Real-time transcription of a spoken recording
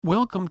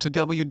Welcome to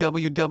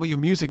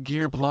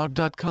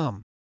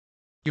www.musicgearblog.com,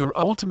 your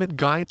ultimate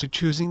guide to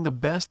choosing the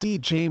best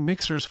DJ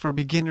mixers for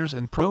beginners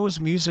and pros.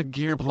 Music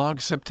Gear Blog,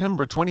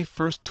 September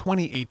 21,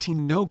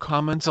 2018. No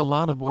comments. A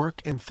lot of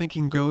work and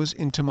thinking goes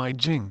into my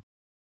jing.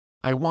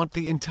 I want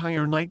the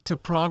entire night to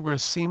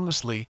progress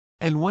seamlessly,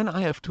 and when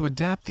I have to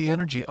adapt the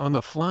energy on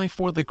the fly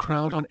for the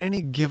crowd on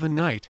any given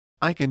night,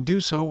 I can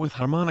do so with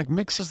harmonic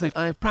mixes that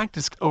I've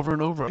practiced over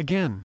and over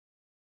again.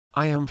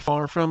 I am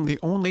far from the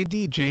only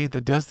DJ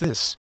that does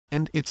this,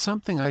 and it's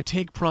something I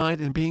take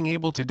pride in being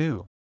able to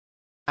do.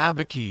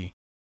 Abaki.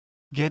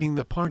 Getting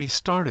the party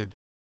started.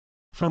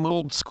 From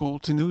old school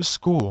to new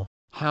school,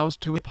 house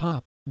to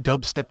hip-hop,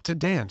 dubstep to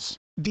dance,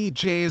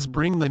 DJs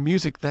bring the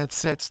music that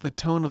sets the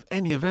tone of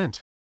any event.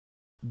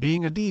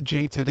 Being a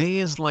DJ today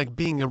is like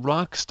being a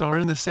rock star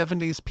in the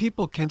 70s.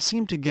 People can't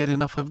seem to get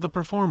enough of the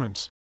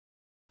performance.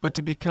 But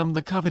to become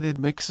the coveted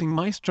mixing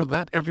maestro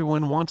that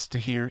everyone wants to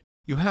hear,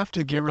 you have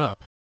to gear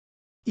up.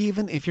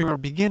 Even if you're a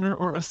beginner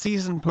or a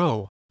seasoned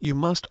pro, you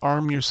must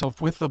arm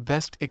yourself with the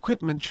best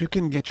equipment you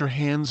can get your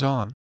hands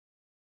on.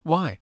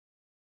 Why?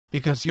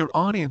 Because your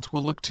audience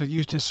will look to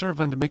you to serve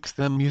and mix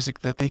them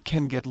music that they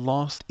can get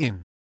lost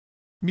in.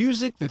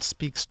 Music that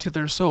speaks to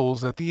their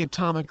souls at the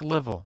atomic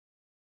level.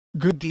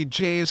 Good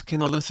DJs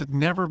can elicit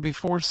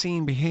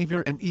never-before-seen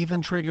behavior and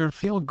even trigger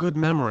feel-good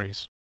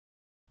memories.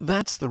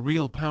 That's the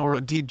real power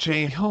a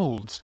DJ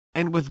holds,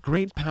 and with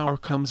great power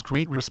comes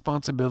great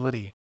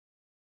responsibility.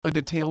 A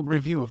detailed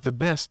review of the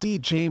best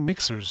DJ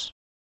mixers.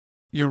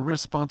 Your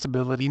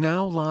responsibility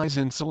now lies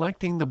in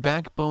selecting the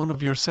backbone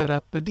of your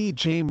setup, the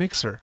DJ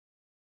mixer.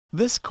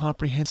 This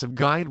comprehensive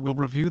guide will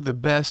review the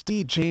best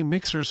DJ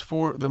mixers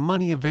for the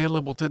money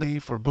available today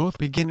for both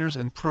beginners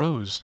and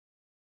pros.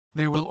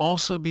 There will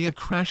also be a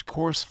crash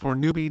course for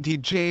newbie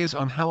DJs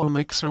on how a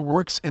mixer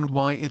works and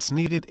why it's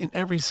needed in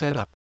every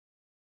setup.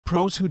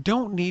 Pros who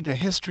don't need a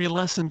history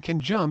lesson can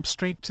jump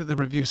straight to the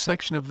review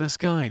section of this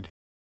guide.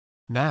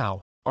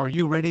 Now, are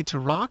you ready to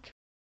rock?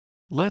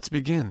 Let's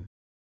begin.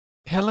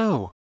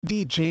 Hello,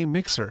 DJ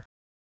mixer.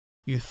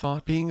 You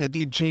thought being a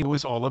DJ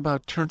was all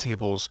about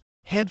turntables,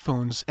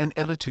 headphones and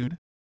attitude?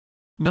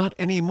 Not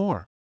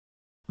anymore.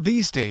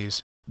 These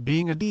days,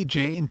 being a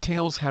DJ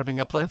entails having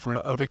a plethora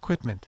of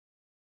equipment.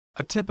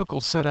 A typical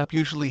setup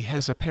usually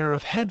has a pair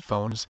of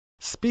headphones,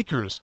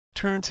 speakers,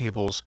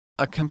 turntables,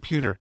 a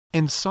computer,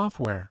 and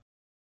software.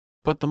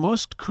 But the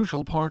most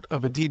crucial part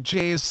of a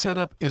DJ's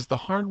setup is the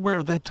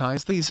hardware that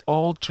ties these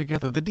all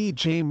together, the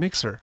DJ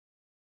mixer.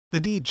 The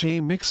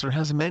DJ mixer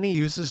has many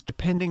uses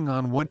depending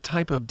on what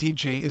type of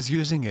DJ is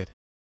using it.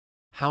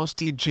 House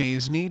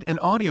DJs need an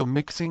audio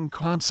mixing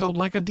console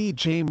like a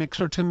DJ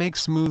mixer to make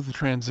smooth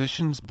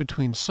transitions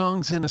between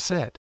songs in a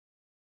set.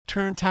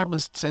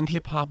 Turntablists and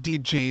hip-hop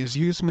DJs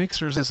use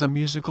mixers as a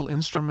musical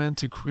instrument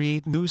to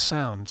create new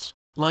sounds,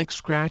 like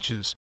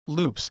scratches,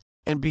 loops,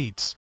 and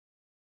beats.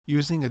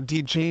 Using a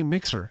DJ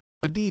mixer,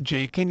 a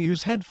DJ can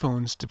use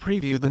headphones to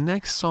preview the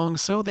next song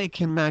so they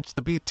can match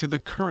the beat to the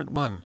current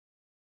one.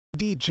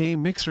 DJ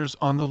mixers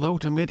on the low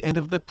to mid end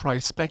of the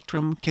price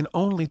spectrum can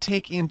only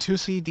take in 2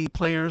 CD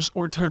players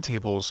or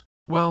turntables,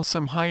 while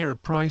some higher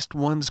priced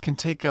ones can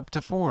take up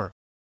to 4.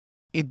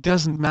 It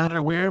doesn't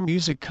matter where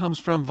music comes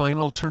from: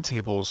 vinyl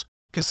turntables,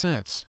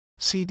 cassettes,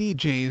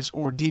 CDJs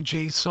or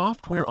DJ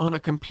software on a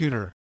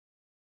computer.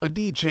 A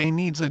DJ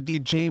needs a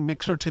DJ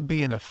mixer to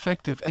be an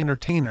effective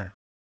entertainer.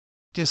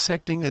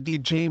 Dissecting a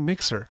DJ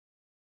mixer.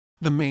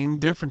 The main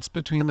difference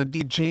between a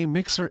DJ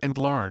mixer and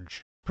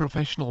large,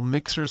 professional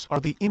mixers are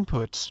the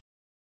inputs.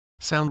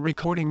 Sound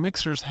recording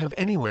mixers have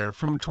anywhere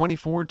from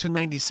 24 to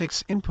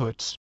 96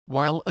 inputs,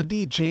 while a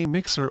DJ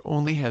mixer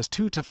only has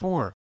 2 to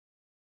 4.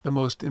 The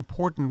most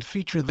important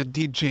feature that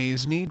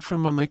DJs need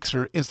from a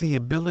mixer is the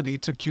ability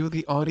to cue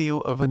the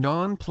audio of a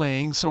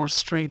non-playing source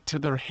straight to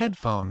their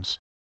headphones.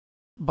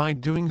 By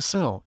doing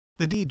so,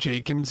 the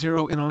DJ can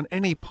zero in on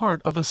any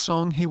part of a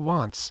song he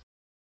wants.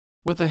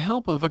 With the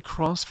help of a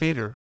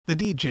crossfader, the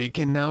DJ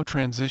can now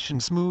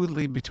transition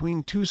smoothly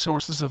between 2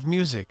 sources of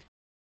music.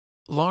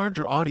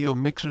 Larger audio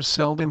mixers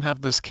seldom have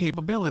this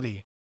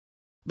capability.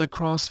 The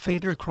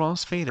crossfader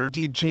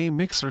DJ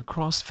mixer.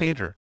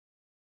 Crossfader.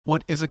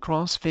 What is a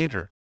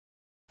crossfader?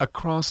 A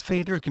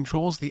crossfader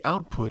controls the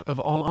output of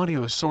all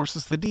audio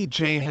sources the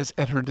DJ has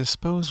at her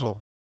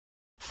disposal.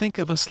 Think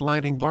of a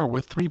sliding bar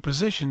with 3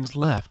 positions: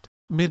 left,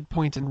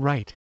 midpoint and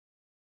right.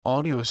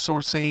 Audio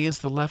source A is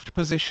the left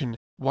position,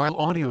 while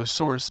audio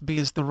source B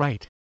is the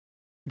right.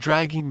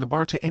 Dragging the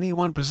bar to any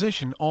one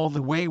position all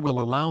the way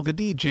will allow the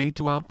DJ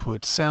to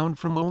output sound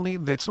from only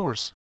that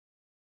source.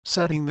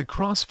 Setting the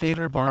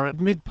crossfader bar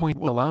at midpoint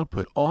will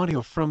output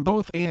audio from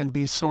both A and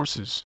B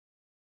sources.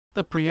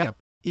 The preamp,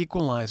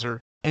 equalizer,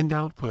 and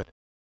output.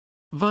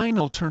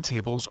 Vinyl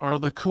turntables are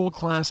the cool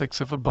classics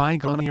of a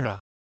bygone era.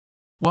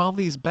 While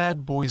these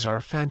bad boys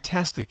are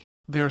fantastic,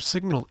 their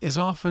signal is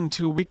often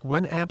too weak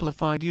when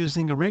amplified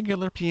using a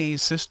regular PA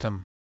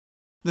system.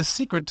 The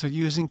secret to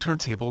using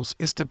turntables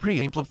is to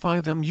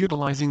preamplify them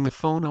utilizing the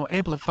phono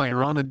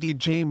amplifier on a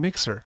DJ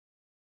mixer.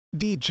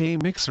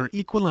 DJ mixer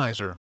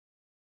equalizer.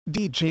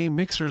 DJ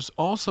mixers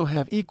also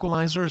have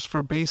equalizers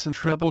for bass and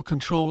treble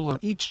control on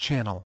each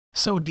channel,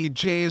 so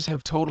DJs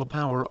have total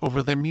power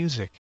over their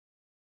music.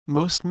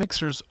 Most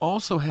mixers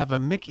also have a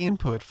mic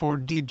input for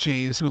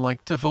DJs who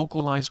like to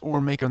vocalize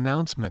or make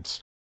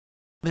announcements.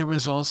 There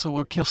is also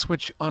a kill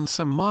switch on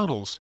some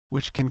models,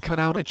 which can cut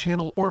out a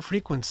channel or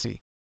frequency.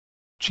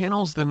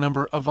 Channels the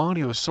number of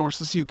audio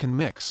sources you can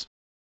mix.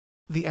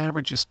 The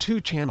average is 2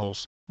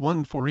 channels,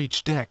 one for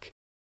each deck.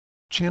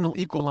 Channel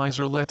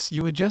equalizer lets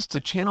you adjust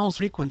the channel's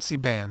frequency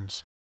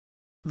bands.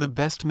 The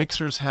best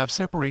mixers have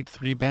separate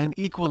 3-band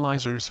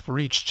equalizers for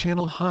each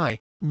channel: high,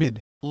 mid,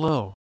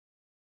 low.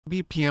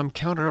 BPM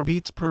counter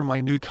beats per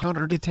minute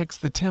counter detects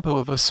the tempo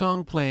of a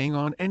song playing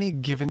on any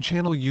given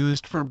channel,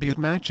 used for beat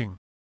matching.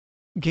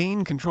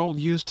 Gain control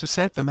used to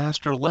set the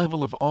master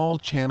level of all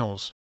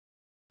channels.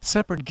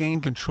 Separate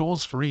gain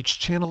controls for each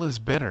channel is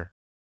better.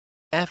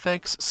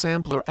 FX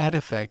sampler add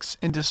effects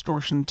and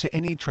distortion to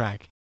any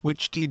track,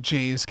 which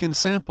DJs can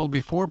sample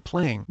before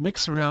playing.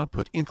 Mixer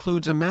output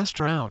includes a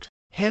master out,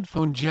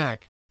 headphone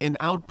jack, and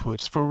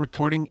outputs for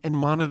recording and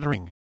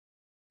monitoring.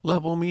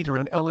 Level meter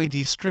and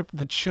LED strip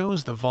that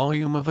shows the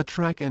volume of a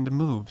track and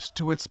moves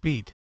to its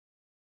beat.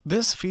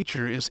 This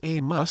feature is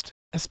a must,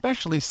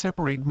 especially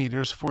separate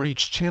meters for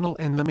each channel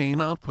and the main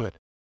output.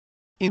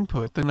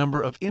 Input the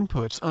number of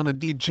inputs on a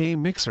DJ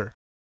mixer.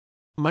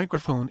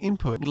 Microphone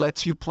input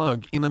lets you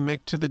plug in a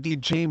mic to the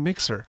DJ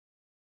mixer.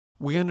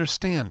 We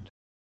understand.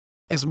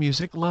 As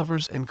music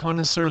lovers and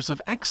connoisseurs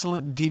of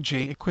excellent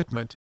DJ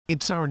equipment,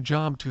 it's our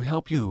job to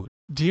help you,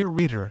 dear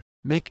reader,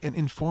 make an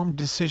informed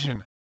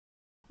decision.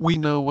 We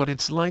know what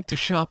it's like to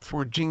shop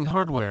for Jing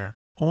hardware,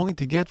 only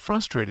to get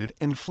frustrated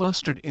and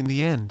flustered in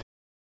the end.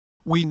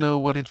 We know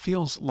what it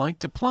feels like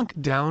to plunk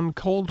down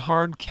cold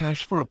hard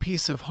cash for a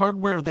piece of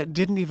hardware that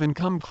didn't even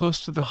come close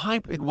to the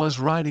hype it was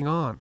riding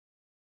on.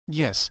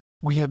 Yes,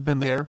 we have been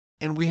there,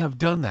 and we have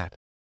done that.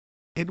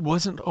 It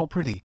wasn't all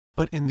pretty,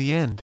 but in the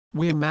end,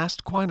 we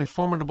amassed quite a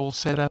formidable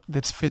setup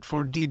that's fit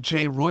for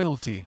DJ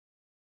royalty.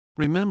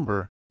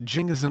 Remember,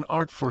 Jing is an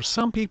art for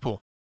some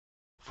people.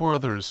 For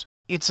others,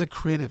 it's a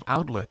creative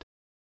outlet.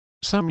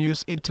 Some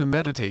use it to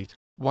meditate,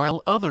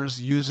 while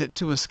others use it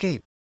to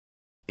escape.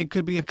 It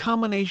could be a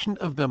combination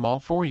of them all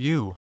for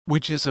you,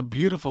 which is a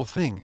beautiful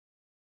thing.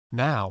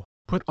 Now,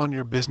 put on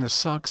your business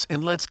socks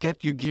and let's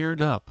get you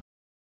geared up.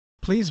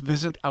 Please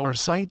visit our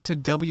site to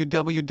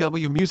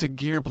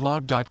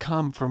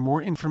www.musicgearblog.com for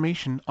more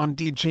information on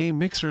DJ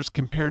mixers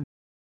compared